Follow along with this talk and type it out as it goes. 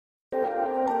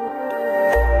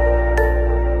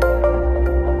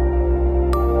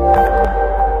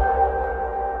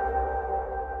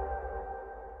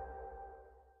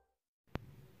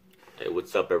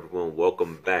What's up, everyone?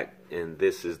 Welcome back, and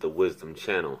this is the Wisdom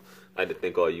Channel. I'd like to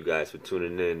thank all you guys for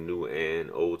tuning in, new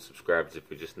and old subscribers. If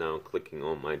you're just now clicking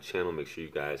on my channel, make sure you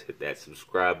guys hit that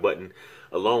subscribe button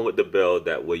along with the bell.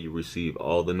 That way you receive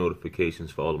all the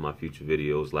notifications for all of my future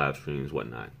videos, live streams,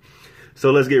 whatnot.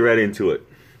 So let's get right into it.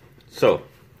 So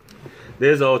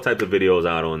there's all types of videos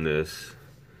out on this,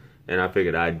 and I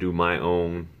figured I'd do my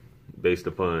own based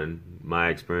upon my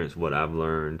experience, what I've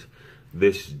learned,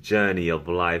 this journey of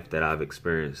life that I've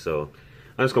experienced. So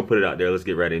I'm just gonna put it out there. Let's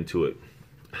get right into it.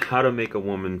 How to make a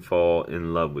woman fall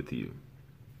in love with you.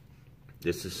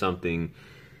 This is something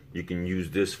you can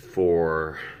use this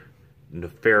for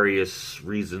nefarious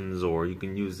reasons, or you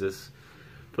can use this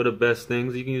for the best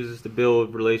things. You can use this to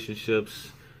build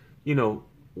relationships, you know,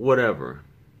 whatever.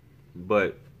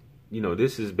 But you know,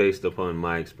 this is based upon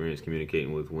my experience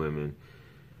communicating with women.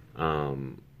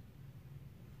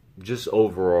 Just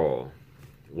overall,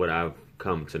 what I've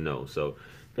come to know. So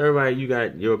everybody, you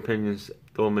got your opinions,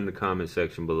 throw them in the comment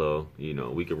section below. You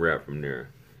know, we can wrap from there.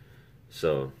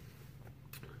 So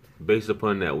based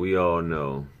upon that, we all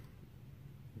know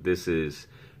this is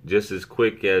just as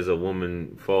quick as a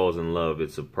woman falls in love.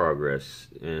 It's a progress,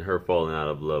 and her falling out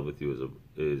of love with you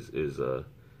is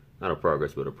not a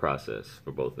progress, but a process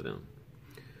for both of them.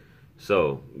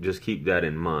 So just keep that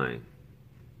in mind.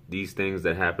 These things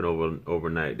that happen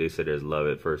overnight, they say there's love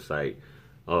at first sight,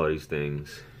 all these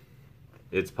things,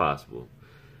 it's possible.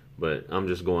 But I'm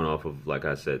just going off of, like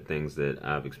I said, things that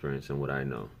I've experienced and what I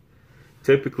know.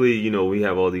 Typically, you know, we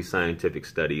have all these scientific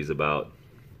studies about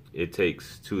it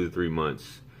takes 2 to 3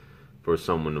 months for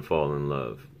someone to fall in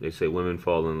love. They say women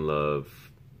fall in love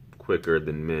quicker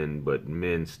than men, but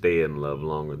men stay in love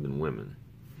longer than women.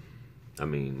 I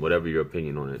mean, whatever your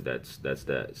opinion on it, that's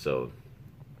that. So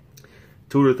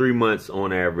 2 to 3 months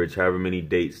on average, however many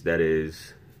dates that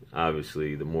is.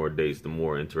 Obviously, the more dates, the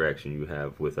more interaction you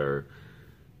have with her,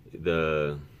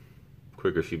 the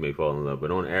quicker she may fall in love. But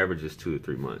on average, it's 2 to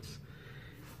 3 months.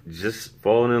 Just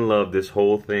falling in love, this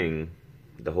whole thing,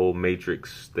 the whole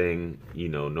Matrix thing, you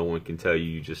know, no one can tell you.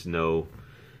 You just know,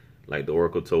 like the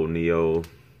Oracle told Neo,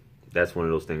 that's one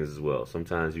of those things as well.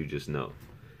 Sometimes you just know.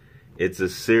 It's a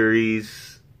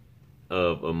series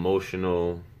of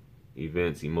emotional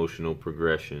events, emotional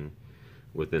progression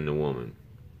within the woman.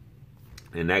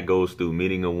 And that goes through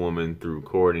meeting a woman, through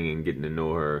courting and getting to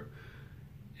know her.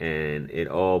 And it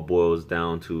all boils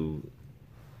down to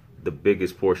the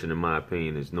biggest portion, in my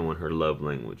opinion, is knowing her love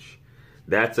language.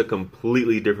 That's a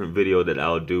completely different video that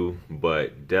I'll do,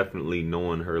 but definitely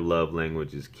knowing her love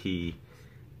language is key.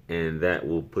 And that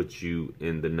will put you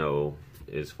in the know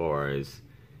as far as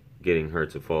getting her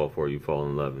to fall for you, fall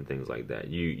in love and things like that.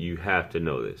 You have to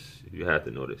know this. You have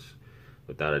to know this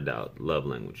without a doubt. Love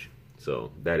language.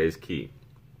 So that is key.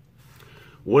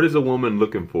 What is a woman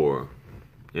looking for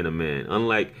in a man?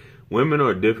 Unlike women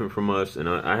are different from us, and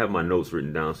I have my notes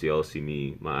written down so y'all see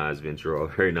me, my eyes venture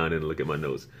off every now and then to look at my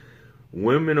notes.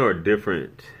 Women are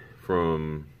different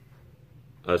from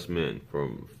us men,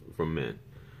 from men.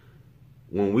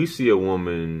 When we see a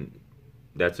woman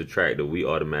that's attractive, we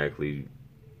automatically,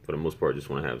 for the most part, just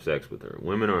want to have sex with her.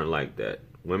 Women aren't like that.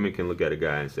 Women can look at a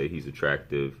guy and say he's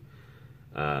attractive,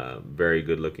 very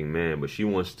good looking man, but she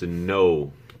wants to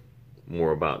know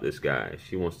more about this guy.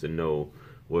 She wants to know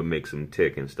what makes him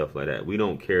tick and stuff like that. We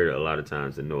don't care a lot of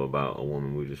times to know about a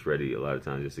woman. We're just ready a lot of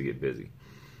times just to get busy.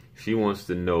 She wants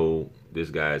to know this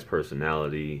guy's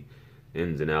personality,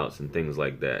 ins and outs and things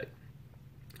like that.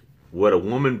 What a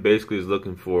woman basically is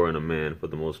looking for in a man, for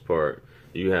the most part,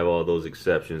 you have all those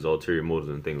exceptions, ulterior motives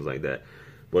and things like that.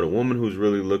 But a woman who's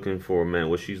really looking for a man,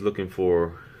 what she's looking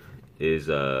for is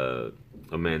a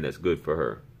man that's good for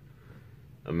her.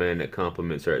 A man that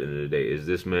compliments her at the end of the day. Is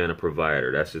this man a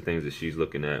provider? That's the things that she's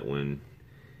looking at when,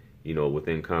 you know,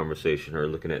 within conversation, her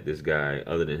looking at this guy,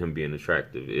 other than him being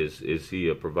attractive. Is he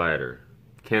a provider?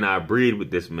 Can I breed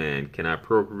with this man? Can I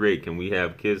procreate? Can we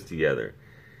have kids together?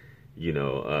 You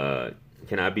know,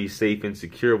 can I be safe and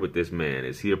secure with this man?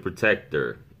 Is he a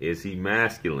protector? Is he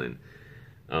masculine?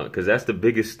 Because that's the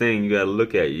biggest thing you got to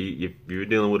look at. If you're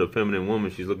dealing with a feminine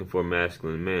woman, she's looking for a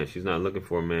masculine man. She's not looking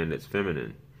for a man that's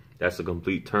feminine. That's a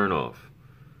complete turnoff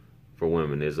for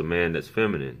women, is a man that's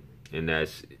feminine. And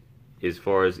that's, as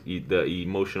far as the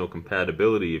emotional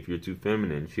compatibility, if you're too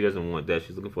feminine, she doesn't want that.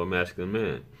 She's looking for a masculine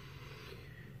man.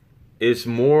 It's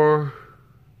more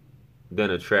than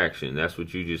attraction. That's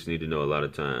what you just need to know a lot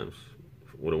of times.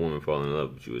 When a woman falling in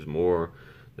love with you, is more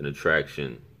than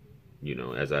attraction, you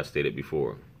know, as I stated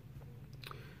before.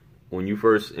 When you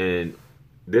first, and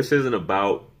this isn't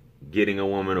about getting a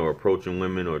woman or approaching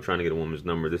women or trying to get a woman's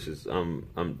number. This is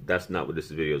that's not what this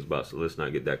video is about, so let's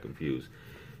not get that confused.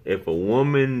 If a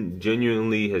woman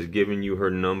genuinely has given you her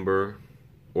number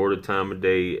or the time of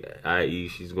day, i.e.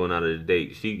 she's going out of the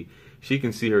date, she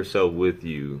can see herself with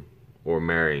you or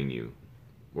marrying you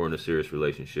or in a serious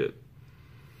relationship.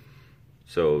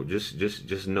 So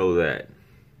just know that.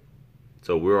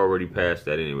 So we're already past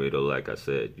that anyway, though. Like I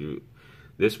said,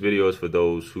 this video is for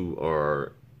those who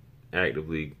are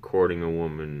actively courting a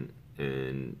woman,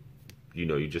 and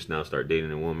you just now start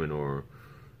dating a woman, or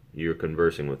you're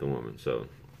conversing with a woman. So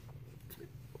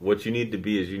what you need to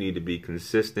be is you need to be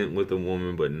consistent with a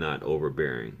woman, but not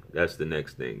overbearing. That's the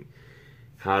next thing.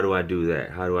 How do I do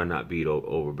that? How do I not be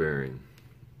overbearing?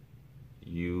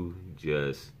 You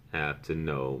just have to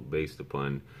know based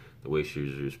upon the way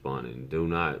she's responding. Do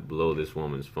not blow this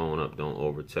woman's phone up. Don't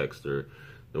over text her.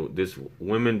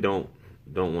 Women don't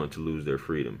want to lose their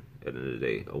freedom at the end of the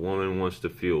day. A woman wants to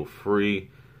feel free,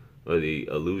 or the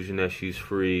illusion that she's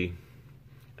free.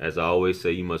 As I always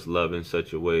say, you must love in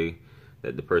such a way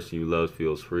that the person you love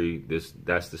feels free.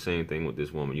 That's the same thing with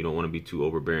this woman. You don't want to be too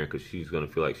overbearing, because she's going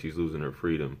to feel like she's losing her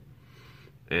freedom.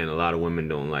 And a lot of women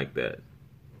don't like that.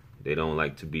 They don't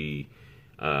like to be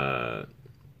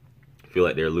feel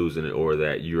like they're losing it, or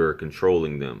that you're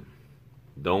controlling them.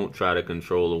 Don't try to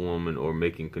control a woman or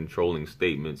making controlling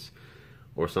statements,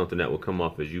 or something that will come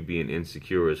off as you being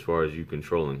insecure as far as you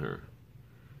controlling her.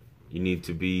 You need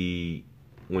to be,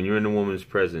 when you're in a woman's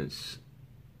presence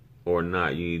or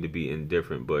not, you need to be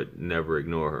indifferent, but never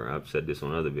ignore her. I've said this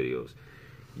on other videos.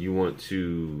 You want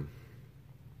to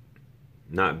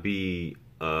not be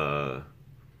a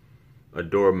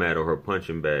doormat or her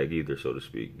punching bag either, so to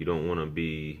speak. You don't want to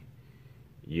be,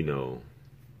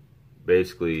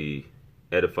 basically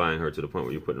edifying her to the point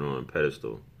where you're putting her on a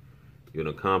pedestal. You're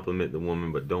going to compliment the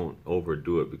woman, but don't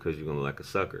overdo it, because you're going to look like a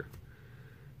sucker.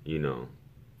 You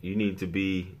need to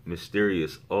be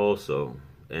mysterious also.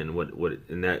 And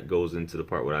and that goes into the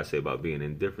part what I say about being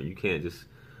indifferent. You can't just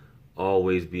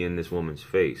always be in this woman's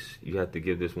face. You have to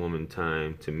give this woman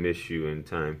time to miss you, and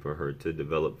time for her to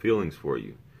develop feelings for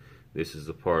you. This is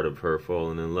a part of her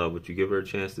falling in love, but you give her a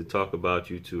chance to talk about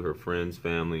you to her friends,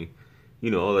 family,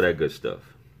 all of that good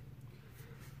stuff.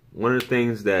 One of the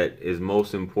things that is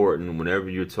most important whenever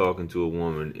you're talking to a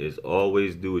woman is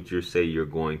always do what you say you're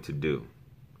going to do.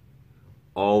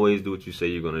 Always do what you say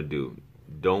you're going to do.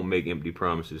 Don't make empty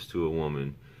promises to a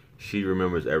woman. She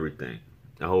remembers everything.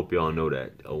 I hope y'all know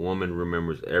that. A woman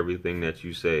remembers everything that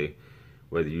you say.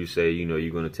 Whether you say, you're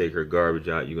going to take her garbage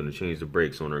out, you're going to change the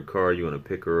brakes on her car, you're going to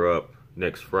pick her up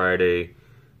next Friday,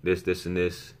 this, and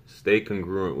this. Stay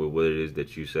congruent with what it is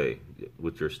that you say,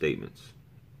 with your statements.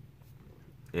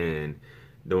 And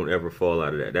don't ever fall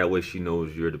out of that. That way she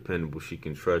knows you're dependable, she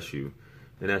can trust you.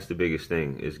 And that's the biggest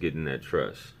thing, is getting that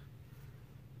trust.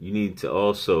 You need to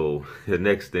also, the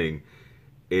next thing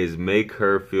is make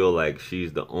her feel like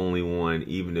she's the only one,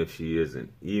 even if she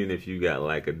isn't. Even if you got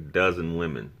like a dozen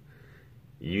women,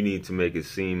 you need to make it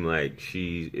seem like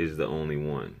she is the only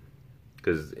one.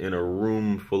 Because in a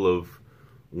room full of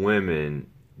women,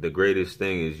 the greatest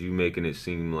thing is you making it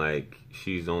seem like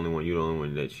she's the only one, you're the only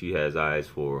one that she has eyes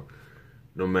for.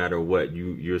 No matter what,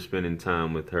 you're spending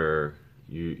time with her.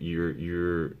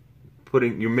 You're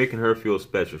making her feel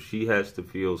special. She has to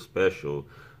feel special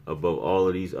above all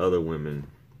of these other women,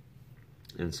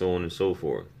 and so on and so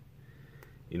forth.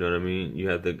 You know what I mean? You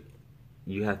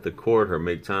have to court her,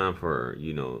 make time for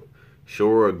her. Show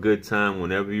her a good time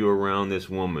whenever you're around this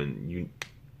woman.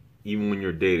 Even when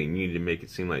you're dating, you need to make it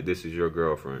seem like this is your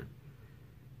girlfriend.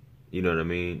 You know what I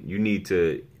mean? You need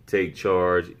to take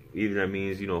charge. Even that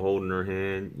means, holding her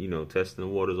hand, testing the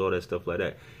waters, all that stuff like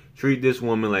that. Treat this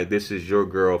woman like this is your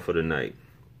girl for the night.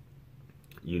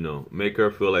 Make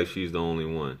her feel like she's the only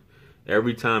one.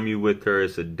 Every time you with her,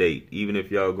 it's a date. Even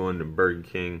if y'all going to Burger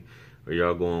King,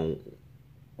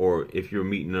 or if you're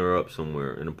meeting her up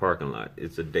somewhere in a parking lot,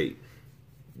 it's a date.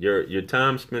 Your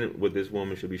time spent with this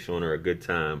woman should be showing her a good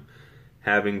time,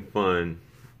 having fun,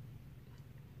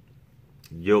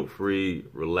 guilt-free,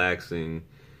 relaxing,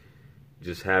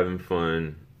 just having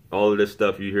fun. All of this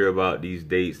stuff you hear about these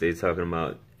dates, they talking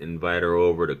about invite her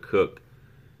over to cook.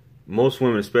 Most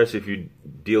women, especially if you're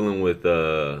dealing with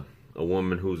a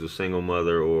woman who's a single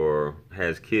mother or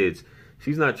has kids,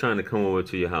 she's not trying to come over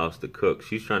to your house to cook.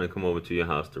 She's trying to come over to your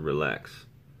house to relax.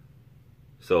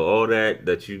 So all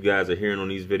that you guys are hearing on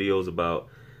these videos about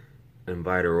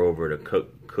invite her over to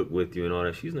cook with you and all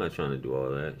that, she's not trying to do all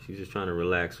that. She's just trying to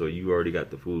relax, so you already got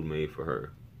the food made for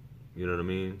her. You know what I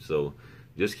mean? So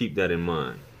just keep that in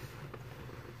mind.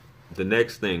 The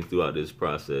next thing throughout this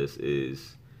process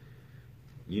is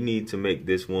you need to make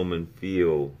this woman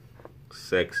feel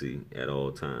sexy at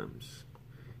all times.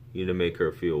 You need to make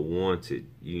her feel wanted.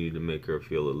 You need to make her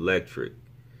feel electric.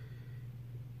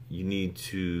 You need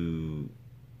to,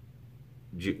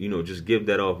 just give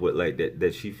that off with like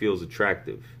that she feels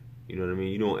attractive. You know what I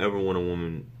mean? You don't ever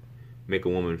want make a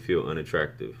woman feel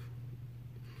unattractive.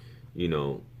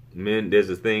 Men, there's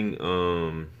a thing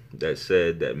that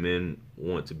said that men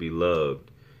want to be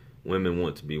loved, women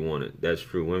want to be wanted. That's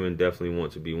true. Women definitely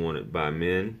want to be wanted by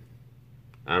men.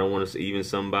 I don't want to say even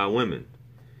some by women.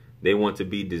 They want to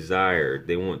be desired.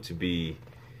 They want to be,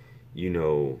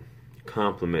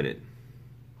 complimented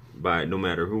by no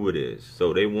matter who it is.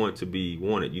 So they want to be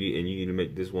wanted. You need to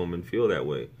make this woman feel that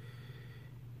way.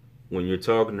 When you're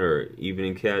talking to her, even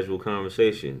in casual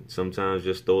conversation, sometimes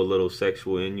just throw a little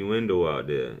sexual innuendo out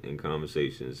there in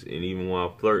conversations, and even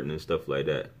while flirting and stuff like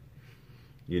that.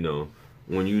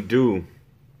 When you do,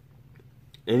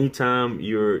 anytime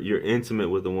you're intimate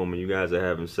with a woman, you guys are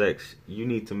having sex, you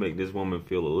need to make this woman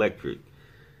feel electric.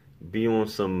 Be on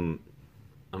some,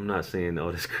 I'm not saying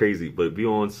all this crazy, but be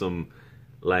on some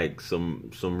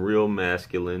real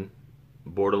masculine,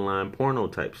 borderline porno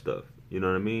type stuff. You know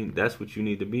what I mean? That's what you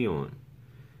need to be on.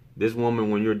 This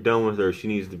woman, when you're done with her, she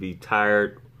needs to be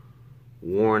tired,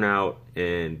 worn out,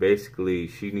 and basically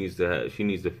she needs to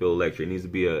feel electric. It needs to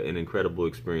be an incredible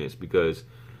experience, because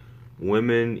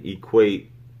women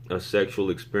equate a sexual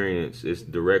experience. It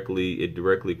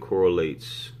directly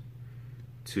correlates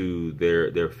to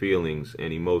their feelings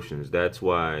and emotions. That's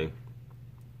why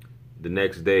the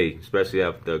next day, especially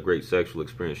after a great sexual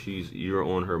experience, you're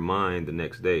on her mind the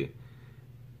next day.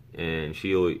 And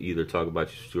she'll either talk about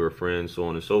you to her friends, so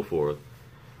on and so forth.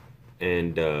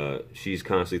 And she's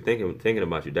constantly thinking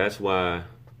about you. That's why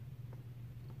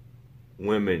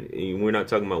women, we're not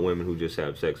talking about women who just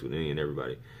have sex with any and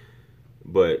everybody,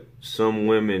 but some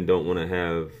women don't want to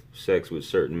have sex with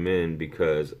certain men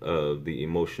because of the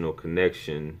emotional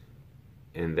connection,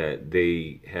 and that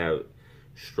they have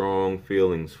strong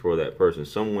feelings for that person.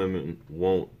 Some women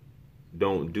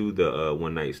don't do the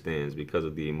one night stands because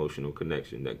of the emotional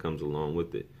connection that comes along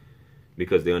with it,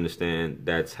 because they understand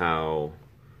that's how,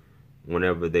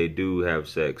 whenever they do have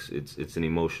sex, it's an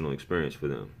emotional experience for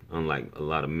them. Unlike a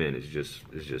lot of men, it's just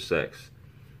sex.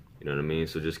 You know what I mean?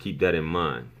 So just keep that in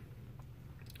mind.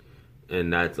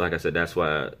 And that's, like I said, that's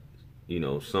why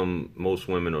most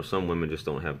women or some women just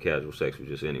don't have casual sex with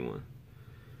just anyone.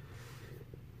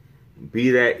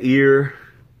 Be that ear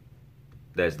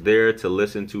that's there to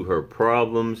listen to her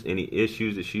problems, any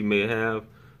issues that she may have.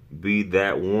 Be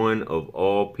that one of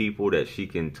all people that she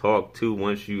can talk to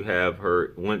once she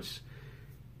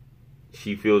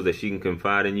feels that she can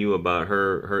confide in you about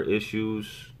her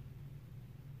issues.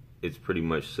 It's pretty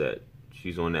much set.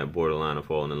 She's on that borderline of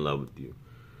falling in love with you.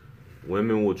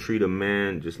 Women will treat a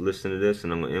man, just listen to this,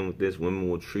 and I'm going to end with this. Women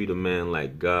will treat a man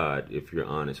like God if you're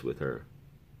honest with her.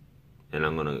 And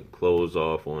I'm going to close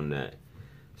off on that.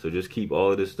 So just keep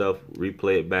all of this stuff,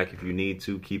 replay it back if you need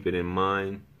to, keep it in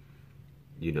mind.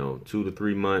 2 to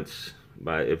 3 months.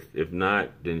 If not,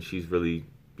 then she's really,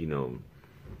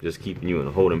 just keeping you in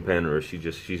a holding pattern, or she's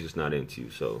just not into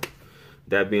you. So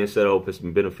that being said, I hope it's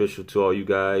been beneficial to all you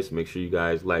guys. Make sure you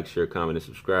guys like, share, comment, and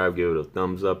subscribe. Give it a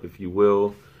thumbs up if you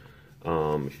will.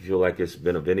 If you feel like it's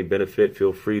been of any benefit,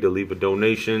 feel free to leave a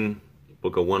donation.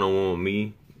 Book a one-on-one with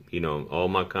me. All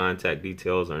my contact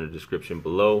details are in the description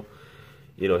below.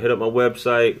 Hit up my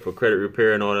website for credit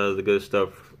repair and all that other good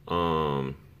stuff.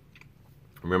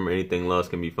 Remember, anything lost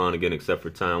can be found again except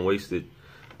for time wasted.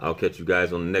 I'll catch you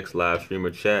guys on the next live stream or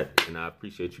chat, and I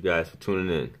appreciate you guys for tuning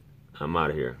in. I'm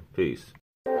out of here. Peace.